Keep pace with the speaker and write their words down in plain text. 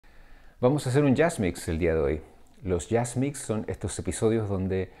Vamos a hacer un jazz mix el día de hoy. Los jazz mix son estos episodios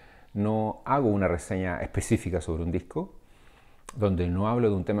donde no hago una reseña específica sobre un disco, donde no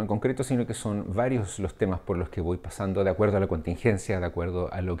hablo de un tema en concreto, sino que son varios los temas por los que voy pasando de acuerdo a la contingencia, de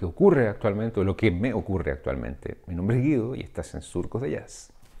acuerdo a lo que ocurre actualmente o lo que me ocurre actualmente. Mi nombre es Guido y estás en Surcos de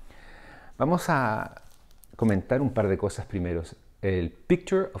Jazz. Vamos a comentar un par de cosas primero. El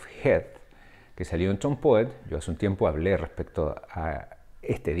Picture of Head, que salió en Tom Poet, yo hace un tiempo hablé respecto a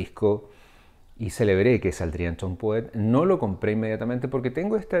este disco y celebré que saldría en Tom Poet. No lo compré inmediatamente porque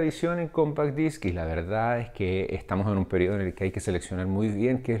tengo esta edición en Compact Disc y la verdad es que estamos en un periodo en el que hay que seleccionar muy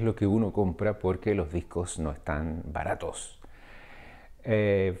bien qué es lo que uno compra porque los discos no están baratos.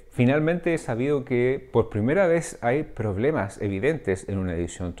 Finalmente he sabido que por primera vez hay problemas evidentes en una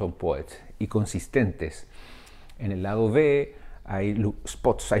edición Tom Poet y consistentes. En el lado B hay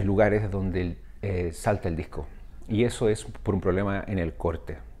spots, hay lugares donde salta el disco y eso es por un problema en el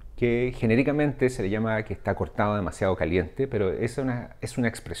corte, que genéricamente se le llama que está cortado demasiado caliente, pero es una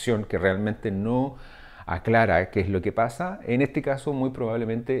expresión que realmente no aclara qué es lo que pasa. En este caso, muy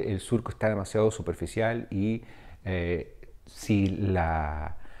probablemente el surco está demasiado superficial y si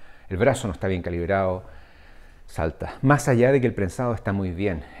el brazo no está bien calibrado, salta. Más allá de que el prensado está muy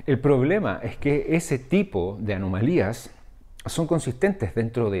bien. El problema es que ese tipo de anomalías son consistentes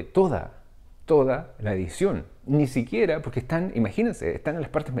dentro de toda la edición. Ni siquiera, porque están, imagínense, están en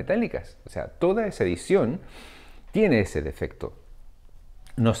las partes metálicas. O sea, toda esa edición tiene ese defecto.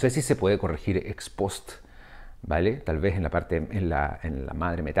 No sé si se puede corregir ex post, ¿vale? Tal vez en la parte, en la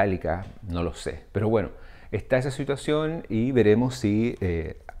madre metálica, no lo sé. Pero bueno, está esa situación y veremos si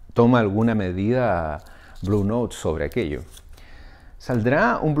toma alguna medida Blue Note sobre aquello.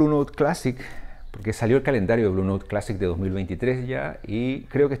 Saldrá un Blue Note Classic, porque salió el calendario de Blue Note Classic de 2023 ya, y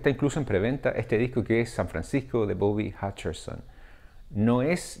creo que está incluso en preventa este disco que es San Francisco de Bobby Hutcherson. No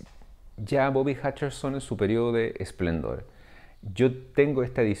es ya Bobby Hutcherson en su periodo de esplendor. Yo tengo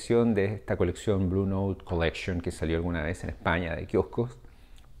esta edición de esta colección Blue Note Collection que salió alguna vez en España de kioscos,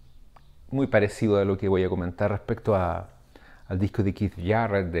 muy parecido a lo que voy a comentar respecto al disco de Keith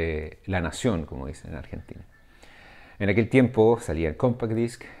Jarrett de La Nación, como dicen en Argentina. En aquel tiempo salía el Compact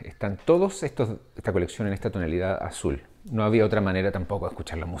Disc, están todos esta colección en esta tonalidad azul. No había otra manera tampoco de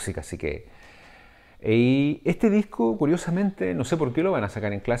escuchar la música, así que... Y este disco, curiosamente, no sé por qué lo van a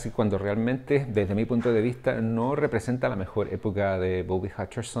sacar en Classic cuando realmente, desde mi punto de vista, no representa la mejor época de Bobby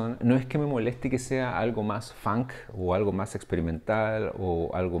Hutcherson. No es que me moleste que sea algo más funk o algo más experimental o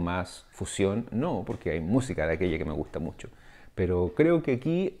algo más fusión, no, porque hay música de aquella que me gusta mucho. Pero creo que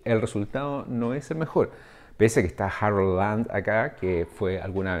aquí el resultado no es el mejor. Pese a que está Harold Land acá, que fue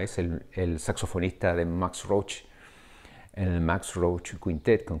alguna vez el saxofonista de Max Roach, en el Max Roach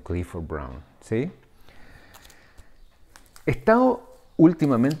Quintet con Clifford Brown, ¿sí? He estado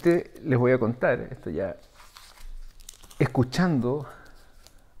últimamente, les voy a contar, esto ya, escuchando,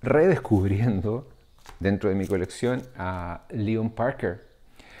 redescubriendo dentro de mi colección a Leon Parker.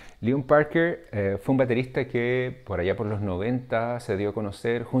 Leon Parker fue un baterista que por allá por los 90 se dio a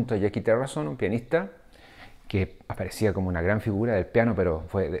conocer junto a Jackie Terrazon, un pianista que aparecía como una gran figura del piano, pero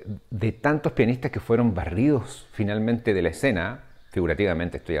fue de tantos pianistas que fueron barridos finalmente de la escena,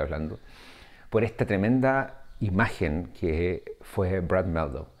 figurativamente estoy hablando, por esta tremenda imagen que fue Brad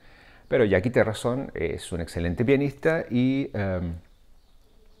Mehldau. Pero Jackie Terrazon es un excelente pianista y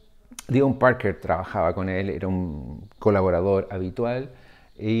Leon Parker trabajaba con él, era un colaborador habitual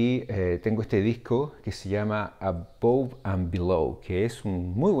y tengo este disco que se llama Above and Below, que es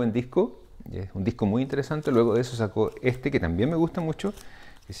un muy buen disco. Es un disco muy interesante. Luego de eso sacó este que también me gusta mucho,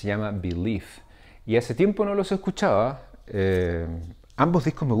 que se llama Belief. Y hace tiempo no los escuchaba. Ambos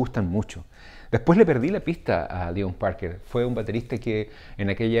discos me gustan mucho. Después le perdí la pista a Leon Parker. Fue un baterista que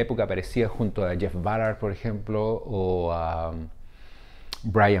en aquella época aparecía junto a Jeff Ballard, por ejemplo, o a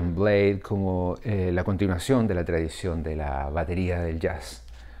Brian Blade, como la continuación de la tradición de la batería del jazz.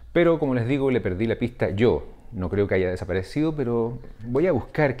 Pero como les digo, le perdí la pista yo. No creo que haya desaparecido, pero voy a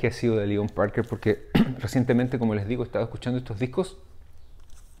buscar qué ha sido de Leon Parker porque recientemente, como les digo, he estado escuchando estos discos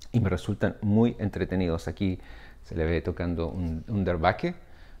y me resultan muy entretenidos. Aquí se le ve tocando un derbaque,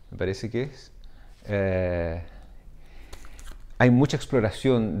 me parece que es. Hay mucha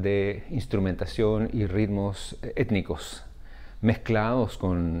exploración de instrumentación y ritmos étnicos mezclados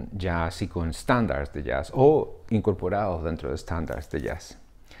con jazz y con estándares de jazz o incorporados dentro de estándares de jazz.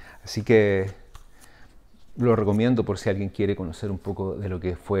 Así que lo recomiendo por si alguien quiere conocer un poco de lo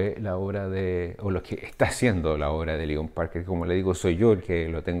que fue la obra de, o lo que está haciendo la obra de Leon Parker. Como le digo, soy yo el que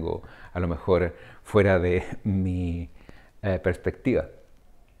lo tengo a lo mejor fuera de mi perspectiva.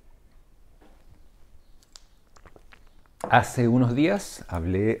 Hace unos días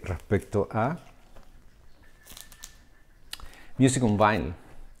hablé respecto a Music on Vinyl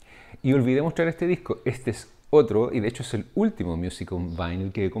y olvidé mostrar este disco. Este es otro, y de hecho es el último Music on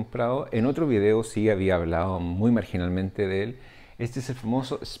Vinyl que he comprado. En otro video sí había hablado muy marginalmente de él. Este es el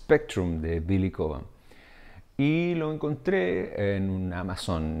famoso Spectrum de Billy Cobham. Y lo encontré en un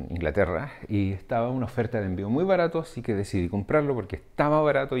Amazon Inglaterra y estaba una oferta de envío muy barato, así que decidí comprarlo porque estaba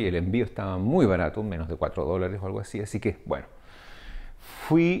barato y el envío estaba muy barato, menos de $4 o algo así. Así que bueno,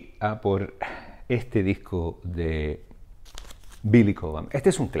 fui a por este disco de Billy Cobham. Este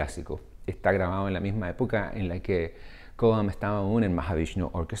es un clásico, está grabado en la misma época en la que Cobham estaba aún en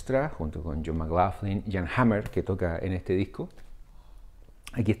Mahavishnu Orchestra junto con John McLaughlin, Jan Hammer, que toca en este disco.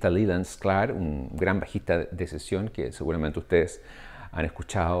 Aquí está Leland Sklar, un gran bajista de sesión que seguramente ustedes han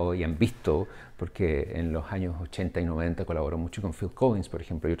escuchado y han visto, porque en los años 80 y 90 colaboró mucho con Phil Collins, por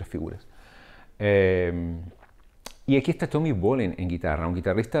ejemplo, y otras figuras. Y aquí está Tommy Bolin en guitarra, un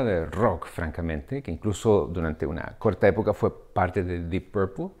guitarrista de rock, francamente, que incluso durante una corta época fue parte de Deep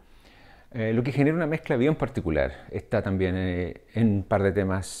Purple, lo que genera una mezcla bien particular. Está también en un par de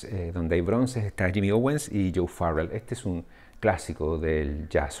temas donde hay bronces, está Jimmy Owens y Joe Farrell. Este es un clásico del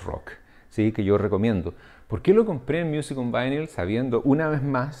jazz rock, ¿sí? Que yo recomiendo. ¿Por qué lo compré en Music on Vinyl? Sabiendo una vez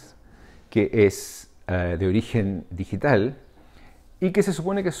más que es de origen digital y que se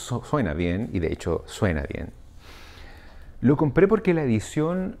supone que suena bien, y de hecho suena bien. Lo compré porque la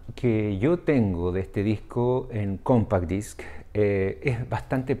edición que yo tengo de este disco en Compact Disc es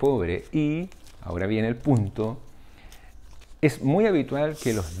bastante pobre y, ahora viene el punto, es muy habitual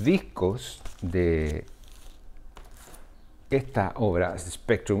que los discos de esta obra,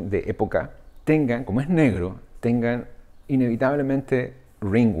 Spectrum, de época, tengan, como es negro, tengan inevitablemente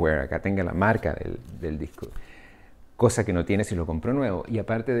ringware, acá tenga la marca del disco, cosa que no tiene si lo compro nuevo. Y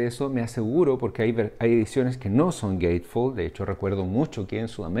aparte de eso, me aseguro, porque hay ediciones que no son gatefold. De hecho, recuerdo mucho que en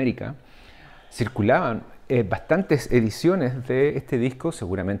Sudamérica circulaban bastantes ediciones de este disco,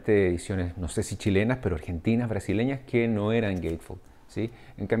 seguramente ediciones, no sé si chilenas, pero argentinas, brasileñas, que no eran gatefold, ¿sí?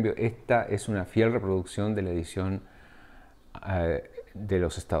 En cambio, esta es una fiel reproducción de la edición de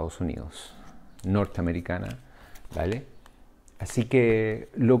los Estados Unidos, norteamericana, ¿vale? Así que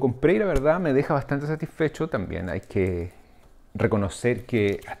lo compré y la verdad me deja bastante satisfecho. También hay que reconocer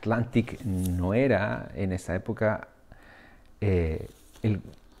que Atlantic no era en esa época el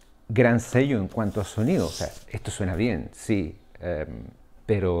gran sello en cuanto a sonido. O sea, esto suena bien, sí,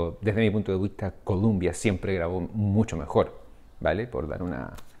 pero desde mi punto de vista Columbia siempre grabó mucho mejor, ¿vale? Por dar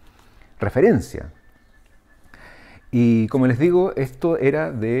una referencia. Y como les digo, esto era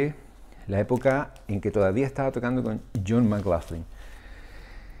de la época en que todavía estaba tocando con John McLaughlin.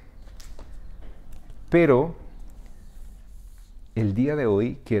 Pero el día de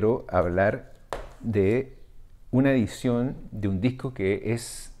hoy quiero hablar de una edición de un disco que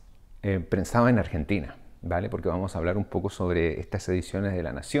es prensado en Argentina, ¿vale? Porque vamos a hablar un poco sobre estas ediciones de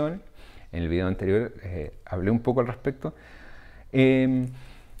La Nación. En el video anterior hablé un poco al respecto. En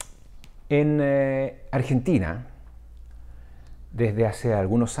Argentina, desde hace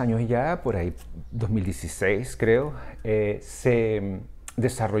algunos años ya, por ahí 2016 creo, se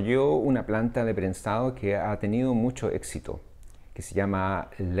desarrolló una planta de prensado que ha tenido mucho éxito, que se llama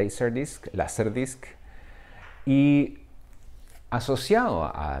Laserdisc, y asociado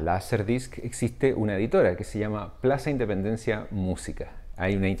a Laserdisc existe una editora que se llama Plaza Independencia Música.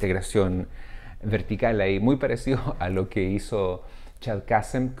 Hay una integración vertical ahí muy parecido a lo que hizo Chad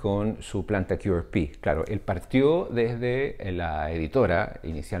Kassem con su planta QRP. Claro, él partió desde la editora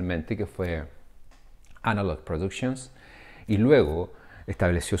inicialmente, que fue Analog Productions, y luego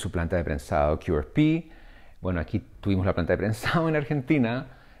estableció su planta de prensado QRP. Bueno, aquí tuvimos la planta de prensado en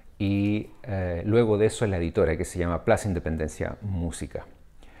Argentina y luego de eso es la editora que se llama Plaza Independencia Música.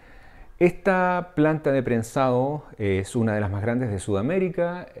 Esta planta de prensado es una de las más grandes de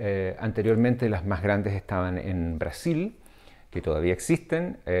Sudamérica. Anteriormente las más grandes estaban en Brasil, que todavía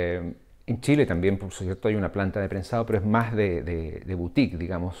existen. En Chile también, por cierto, hay una planta de prensado, pero es más de boutique,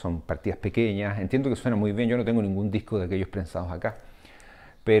 digamos, son partidas pequeñas. Entiendo que suena muy bien, yo no tengo ningún disco de aquellos prensados acá.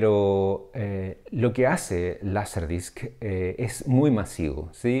 Pero lo que hace Laserdisc es muy masivo,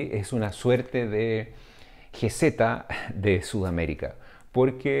 ¿sí? Es una suerte de GZ de Sudamérica,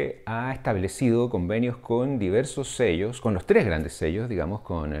 porque ha establecido convenios con diversos sellos, con los tres grandes sellos, digamos,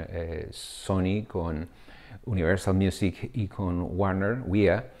 con Sony, con Universal Music y con Warner,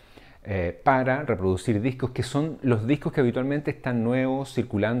 WEA, para reproducir discos que son los discos que habitualmente están nuevos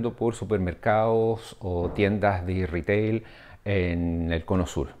circulando por supermercados o tiendas de retail en el cono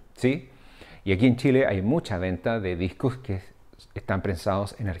sur, ¿sí? Y aquí en Chile hay mucha venta de discos que están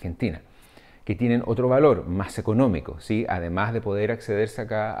prensados en Argentina. que tienen otro valor, más económico, ¿sí? Además de poder accederse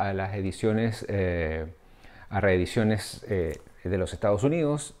acá a las ediciones, a reediciones de los Estados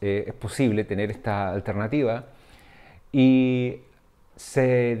Unidos, es posible tener esta alternativa. Y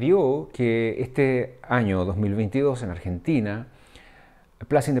se dio que este año 2022 en Argentina,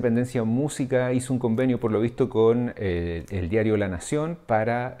 Plaza Independencia Música hizo un convenio, por lo visto, con el diario La Nación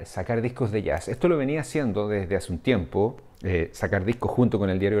para sacar discos de jazz. Esto lo venía haciendo desde hace un tiempo, sacar discos junto con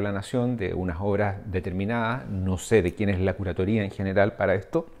el diario La Nación de unas obras determinadas. No sé de quién es la curatoría en general para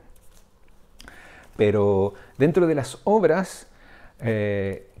esto, pero dentro de las obras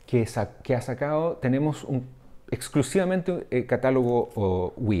que ha sacado tenemos exclusivamente un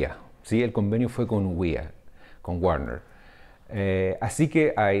catálogo WIA, ¿sí? El convenio fue con WIA, con Warner. Así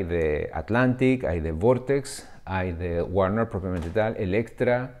que hay de Atlantic, hay de Vortex, hay de Warner propiamente tal,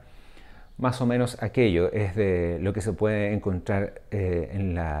 Electra, más o menos aquello es de lo que se puede encontrar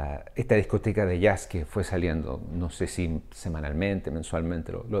en esta discoteca de jazz que fue saliendo, no sé si semanalmente,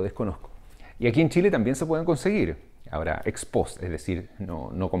 mensualmente, lo desconozco. Y aquí en Chile también se pueden conseguir, ahora ex post, es decir,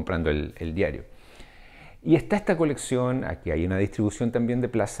 no comprando el diario. Y está esta colección, aquí hay una distribución también de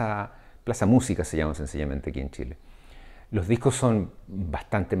Plaza Música, se llama sencillamente aquí en Chile. Los discos son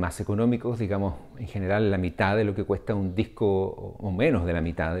bastante más económicos, digamos, en general la mitad de lo que cuesta un disco, o menos de la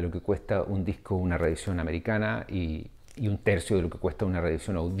mitad de lo que cuesta un disco, una reedición americana, y un tercio de lo que cuesta una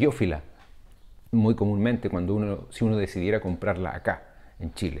reedición audiófila. Muy comúnmente, si uno decidiera comprarla acá,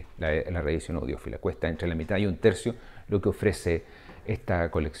 en Chile, la reedición audiófila, cuesta entre la mitad y un tercio lo que ofrece esta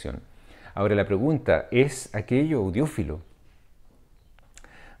colección. Ahora la pregunta, ¿es aquello audiófilo?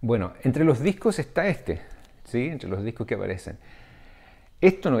 Bueno, entre los discos está ¿sí? Entre los discos que aparecen.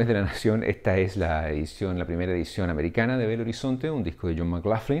 Esto no es de La Nación, esta es la primera edición americana de Belo Horizonte, un disco de John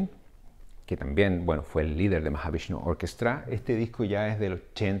McLaughlin, que también, bueno, fue el líder de Mahavishnu Orchestra. Este disco ya es del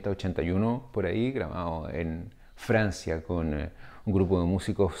 80, 81, por ahí, grabado en Francia con un grupo de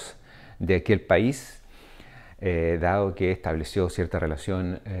músicos de aquel país, dado que estableció cierta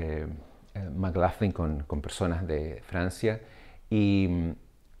relación McLaughlin con personas de Francia. Y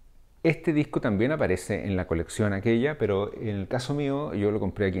este disco también aparece en la colección aquella, pero en el caso mío yo lo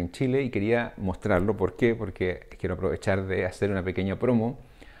compré aquí en Chile y quería mostrarlo. ¿Por qué? Porque quiero aprovechar de hacer una pequeña promo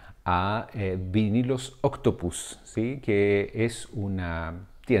a Vinilos Octopus, ¿sí? Que es una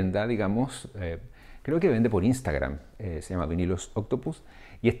tienda, digamos, creo que vende por Instagram, se llama Vinilos Octopus,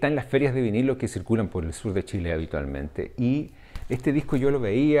 y está en las ferias de vinilo que circulan por el sur de Chile habitualmente. Y este disco yo lo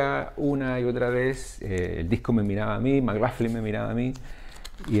veía una y otra vez, el disco me miraba a mí, McLaughlin me miraba a mí,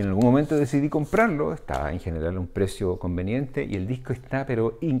 y en algún momento decidí comprarlo. Estaba en general a un precio conveniente y el disco está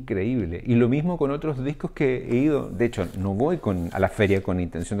pero increíble. Y lo mismo con otros discos que he ido, de hecho no voy a la feria con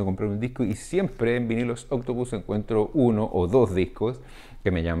intención de comprar un disco, y siempre en Vinilos Octopus encuentro uno o dos discos que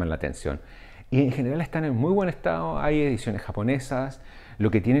me llaman la atención. Y en general están en muy buen estado, hay ediciones japonesas,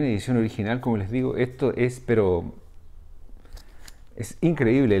 lo que tienen edición original, como les digo, esto es es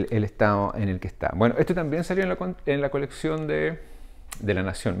increíble el estado en el que está. Bueno, esto también salió en la colección de La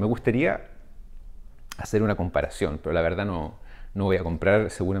Nación. Me gustaría hacer una comparación, pero la verdad no voy a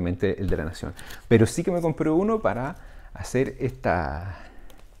comprar seguramente el de La Nación. Pero sí que me compré uno para hacer esta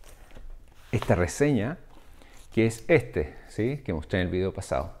reseña, que es ¿sí? Que mostré en el video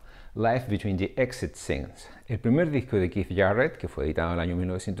pasado. Life Between the Exit Scenes, el primer disco de Keith Jarrett, que fue editado en el año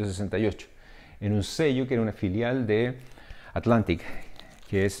 1968, en un sello que era una filial de Atlantic,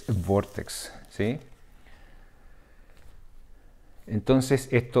 que es Vortex, ¿sí? Entonces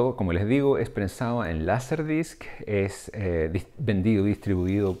esto, como les digo, es prensado en Laserdisc, es vendido y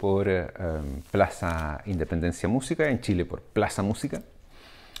distribuido por Plaza Independencia Música, en Chile por Plaza Música,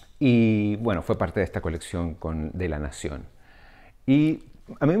 y bueno, fue parte de esta colección de La Nación. Y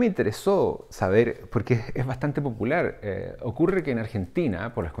a mí me interesó saber, porque es bastante popular. Ocurre que en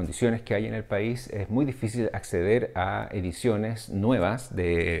Argentina, por las condiciones que hay en el país, es muy difícil acceder a ediciones nuevas,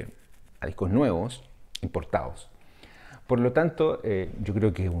 a discos nuevos, importados. Por lo tanto, yo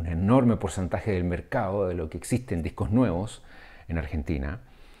creo que un enorme porcentaje del mercado de lo que existe en discos nuevos en Argentina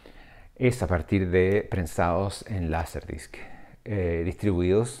es a partir de prensados en Laserdisc,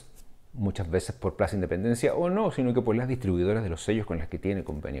 distribuidos muchas veces por Plaza Independencia, o no, sino que por las distribuidoras de los sellos con las que tiene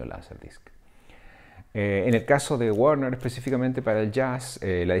convenio Laserdisc. En el caso de Warner, específicamente para el jazz,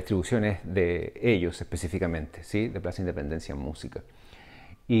 la distribución es de ellos específicamente, ¿sí? De Plaza Independencia Música.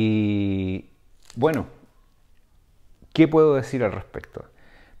 Y bueno, ¿qué puedo decir al respecto?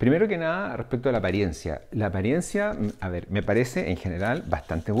 Primero que nada, respecto a la apariencia. La apariencia, a ver, me parece en general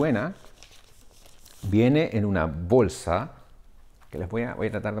bastante buena. Viene en una bolsa, que voy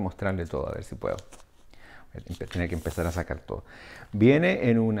a tratar de mostrarle todo, a ver si puedo. Tenía que empezar a sacar todo. Viene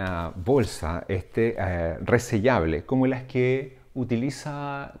en una bolsa resellable, como las que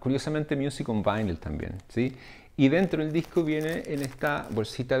utiliza, curiosamente, Music on Vinyl también, ¿sí? Y dentro del disco viene en esta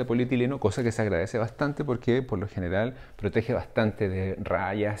bolsita de polietileno, cosa que se agradece bastante porque por lo general protege bastante de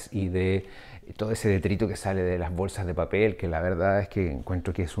rayas y de todo ese detrito que sale de las bolsas de papel, que la verdad es que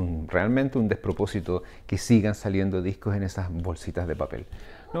encuentro que es realmente un despropósito que sigan saliendo discos en esas bolsitas de papel.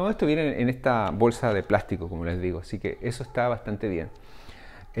 No, esto viene en esta bolsa de plástico, como les digo, así que eso está bastante bien.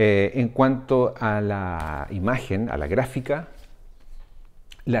 En cuanto a la imagen, a la gráfica,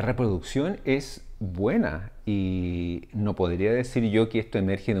 la reproducción es buena y no podría decir yo que esto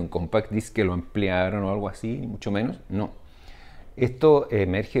emerge de un compact disc que lo ampliaron o algo así, ni mucho menos, no. Esto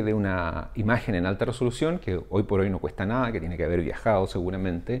emerge de una imagen en alta resolución que hoy por hoy no cuesta nada, que tiene que haber viajado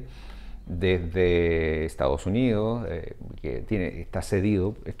seguramente desde Estados Unidos, que está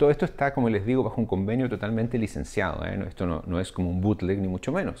cedido. Todo esto está, como les digo, bajo un convenio totalmente licenciado. Esto no es como un bootleg ni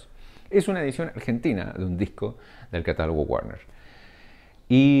mucho menos. Es una edición argentina de un disco del catálogo Warner.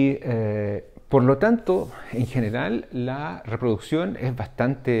 Y por lo tanto, en general, la reproducción es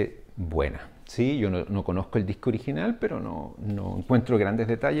bastante buena. ¿Sí? Yo no conozco el disco original, pero no encuentro grandes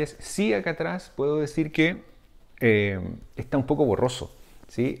detalles. Sí, acá atrás puedo decir que está un poco borroso.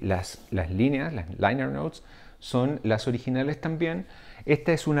 ¿Sí? Las líneas, las liner notes, son las originales también.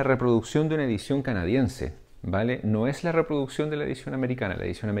 Esta es una reproducción de una edición canadiense, ¿vale? No es la reproducción de la edición americana. La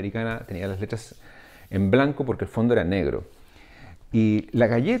edición americana tenía las letras en blanco porque el fondo era negro. Y la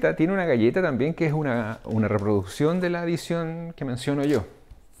galleta tiene una galleta también que es una reproducción de la edición que menciono yo,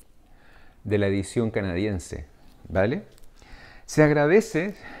 de la edición canadiense, ¿vale? Se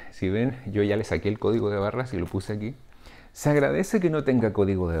agradece, si ven, yo ya le saqué el código de barras y lo puse aquí. Se agradece que no tenga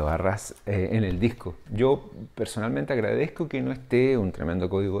código de barras en el disco. Yo personalmente agradezco que no esté un tremendo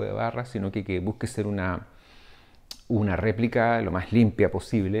código de barras, sino que busque ser una réplica lo más limpia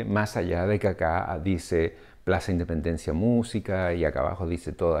posible, más allá de que acá dice Plaza Independencia Música y acá abajo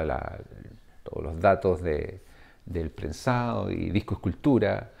dice todos los datos del prensado y Disco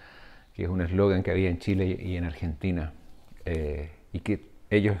Escultura, que es un eslogan que había en Chile y en Argentina y que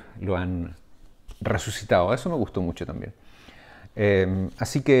ellos lo han resucitado. Eso me gustó mucho también.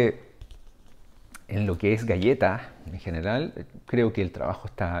 Así que en lo que es galleta en general, creo que el trabajo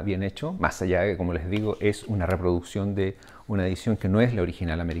está bien hecho, más allá de que, como les digo, es una reproducción de una edición que no es la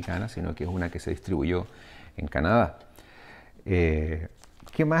original americana, sino que es una que se distribuyó en Canadá.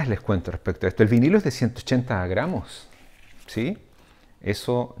 ¿Qué más les cuento respecto a esto? El vinilo es de 180 gramos, ¿sí?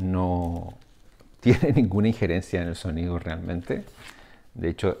 Eso no tiene ninguna injerencia en el sonido realmente. De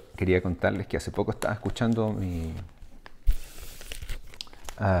hecho, quería contarles que hace poco estaba escuchando mi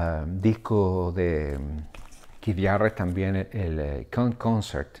disco de Keith Jarrett, también el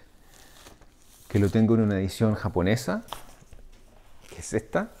Concert, que lo tengo en una edición japonesa, que es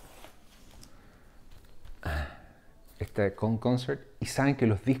esta Concert, y saben que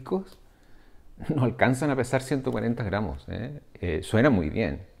los discos no alcanzan a pesar 140 gramos. Suena muy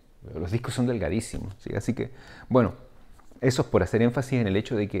bien, los discos son delgadísimos, ¿sí? Así que, bueno, eso es por hacer énfasis en el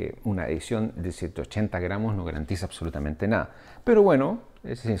hecho de que una edición de 180 gramos no garantiza absolutamente nada. Pero bueno,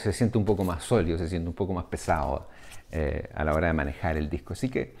 se siente un poco más sólido, se siente un poco más pesado a la hora de manejar el disco. Así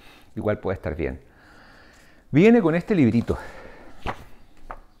que igual puede estar bien. Viene con este librito.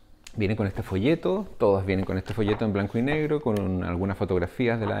 Viene con este folleto. Todos vienen con este folleto en blanco y negro, con algunas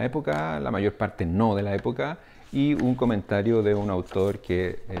fotografías de la época, la mayor parte no de la época, y un comentario de un autor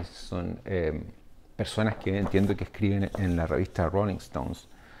que son personas que entiendo que escriben en la revista Rolling Stones.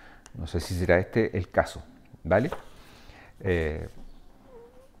 No sé si será este el caso, ¿vale?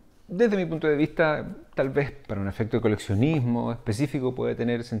 Desde mi punto de vista, tal vez para un efecto de coleccionismo específico puede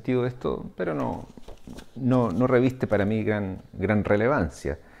tener sentido esto, pero no reviste para mí gran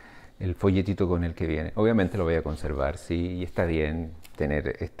relevancia el folletito con el que viene. Obviamente lo voy a conservar, sí, y está bien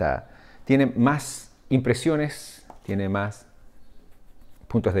tener tiene más impresiones, tiene más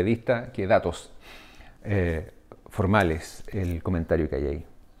puntos de vista que datos formales el comentario que hay ahí.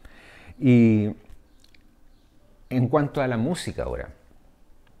 Y en cuanto a la música ahora,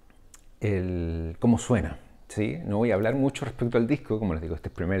 cómo suena, ¿sí? No voy a hablar mucho respecto al disco, como les digo, este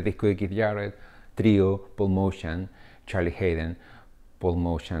es el primer disco de Keith Jarrett, trío, Paul Motian, Charlie Haden. Paul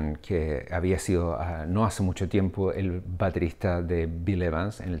Motian, que había sido no hace mucho tiempo el baterista de Bill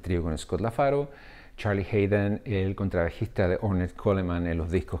Evans en el trío con Scott LaFaro, Charlie Haden, el contrabajista de Ornette Coleman en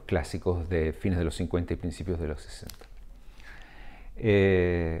los discos clásicos de fines de los 50 y principios de los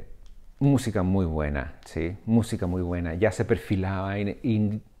 60. Música muy buena, ¿sí? Música muy buena. Ya se perfilaba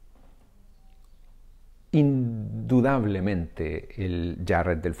indudablemente el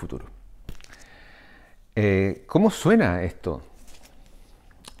Jarrett del futuro. ¿Cómo suena esto?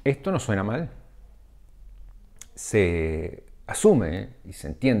 Esto no suena mal. Se asume y se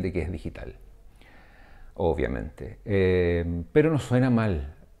entiende que es digital, obviamente, pero no suena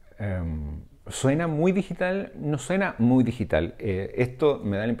mal. ¿Suena muy digital? No suena muy digital. Esto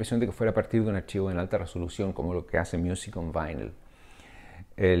me da la impresión de que fuera a partir de un archivo en alta resolución, como lo que hace Music on Vinyl.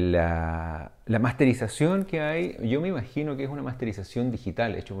 La masterización que hay, yo me imagino que es una masterización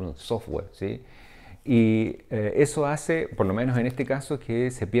digital hecho por un software, ¿sí? Y eso hace, por lo menos en este caso,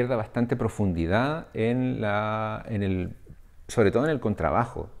 que se pierda bastante profundidad sobre todo en el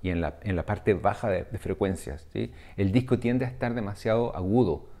contrabajo y en la parte baja de frecuencias, ¿sí? El disco tiende a estar demasiado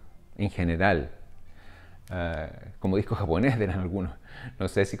agudo en general, como disco japonés dirán algunos. No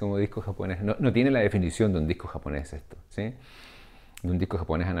sé si como disco japonés, no tiene la definición de un disco japonés esto, ¿sí? De un disco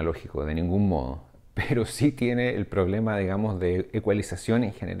japonés analógico, de ningún modo. Pero sí tiene el problema, digamos, de ecualización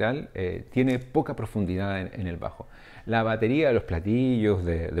en general, tiene poca profundidad en el bajo. La batería, los platillos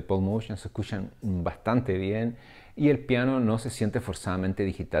de Paul Motion se escuchan bastante bien y el piano no se siente forzadamente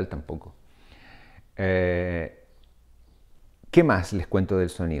digital tampoco. ¿Qué más les cuento del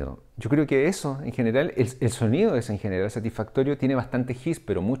sonido? Yo creo que eso, en general, el sonido es en general satisfactorio, tiene bastante hiss,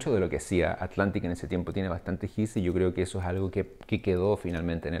 pero mucho de lo que hacía Atlantic en ese tiempo tiene bastante hiss y yo creo que eso es algo que quedó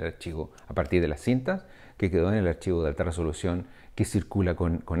finalmente en el archivo, a partir de las cintas, que quedó en el archivo de alta resolución que circula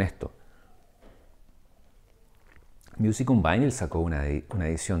con esto. Music on Vinyl sacó una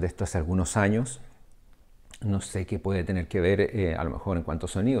edición de esto hace algunos años. No sé qué puede tener que ver, a lo mejor en cuanto a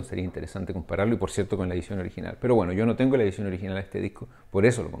sonido, sería interesante compararlo y por cierto con la edición original. Pero bueno, yo no tengo la edición original de este disco, por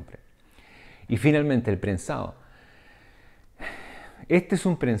eso lo compré. Y finalmente el prensado. Este es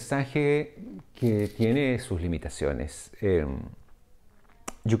un prensaje que tiene sus limitaciones.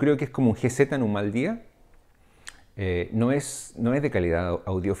 Yo creo que es como un GZ en un mal día. No es de calidad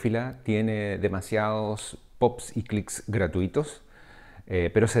audiófila, tiene demasiados pops y clics gratuitos.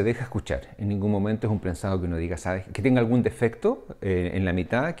 Pero se deja escuchar. En ningún momento es un prensado que uno diga, ¿sabes? Que tenga algún defecto en la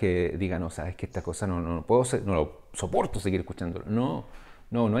mitad, que diga, no, sabes que esta cosa no puedo, no lo soporto seguir escuchándolo.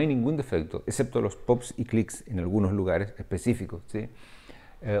 No hay ningún defecto, excepto los pops y clics en algunos lugares específicos, ¿sí?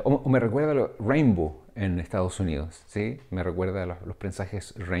 O me recuerda a los Rainbow en Estados Unidos, ¿sí? Me recuerda a los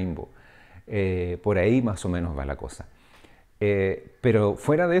prensajes Rainbow. Por ahí más o menos va la cosa. Pero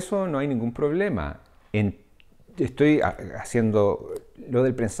fuera de eso no hay ningún problema. Estoy haciendo lo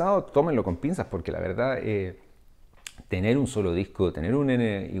del prensado, tómenlo con pinzas, porque la verdad, tener un solo disco, tener un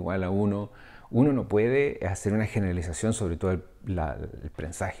N igual a 1, uno no puede hacer una generalización sobre todo el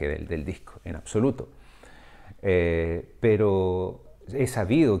prensaje del disco, en absoluto. Pero he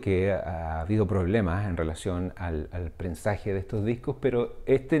sabido que ha habido problemas en relación al prensaje de estos discos, pero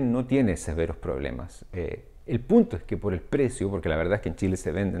este no tiene severos problemas. El punto es que por el precio, porque la verdad es que en Chile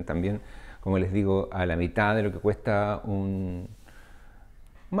se venden también, como les digo, a la mitad de lo que cuesta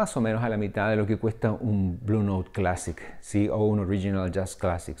más o menos a la mitad de lo que cuesta un Blue Note Classic, ¿sí? O un Original Jazz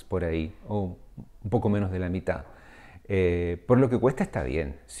Classics, por ahí, o un poco menos de la mitad. Por lo que cuesta está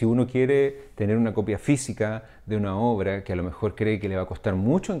bien. Si uno quiere tener una copia física de una obra que a lo mejor cree que le va a costar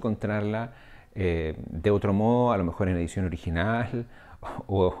mucho encontrarla, de otro modo, a lo mejor en edición original,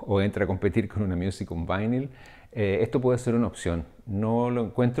 o entra a competir con una Music on Vinyl, esto puede ser una opción. No lo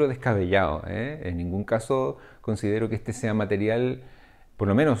encuentro descabellado, ¿eh? En ningún caso considero que este sea material, por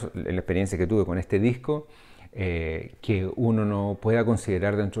lo menos en la experiencia que tuve con este disco, que uno no pueda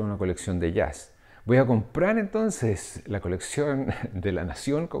considerar dentro de una colección de jazz. ¿Voy a comprar entonces la colección de la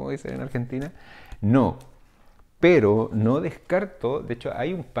Nación, como dicen en Argentina? No, pero no descarto, de hecho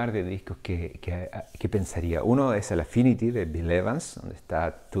hay un par de discos que pensaría. Uno es el Affinity de Bill Evans, donde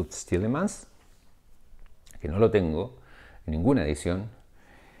está Toots Thielemans, que no lo tengo en ninguna edición,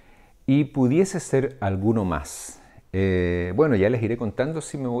 y pudiese ser alguno más. Bueno, ya les iré contando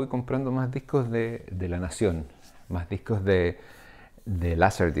si me voy comprando más discos de La Nación, más discos de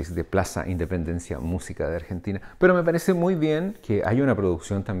Laserdisc, de Plaza Independencia Música de Argentina. Pero me parece muy bien que haya una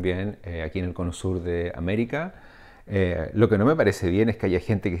producción también aquí en el Cono Sur de América. Lo que no me parece bien es que haya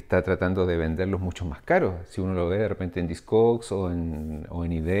gente que está tratando de venderlos mucho más caros. Si uno lo ve de repente en Discogs o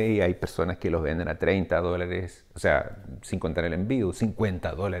en eBay, hay personas que los venden a $30, o sea, sin contar el envío,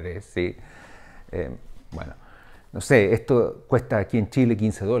 $50, ¿sí? Bueno, no sé, esto cuesta aquí en Chile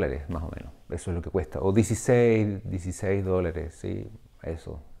 $15 más o menos, eso es lo que cuesta, o $16, ¿sí?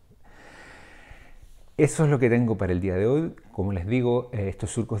 Eso es lo que tengo para el día de hoy. Como les digo, estos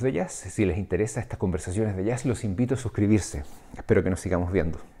surcos de jazz, si les interesa estas conversaciones de jazz, los invito a suscribirse. Espero que nos sigamos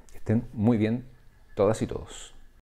viendo. Que estén muy bien todas y todos.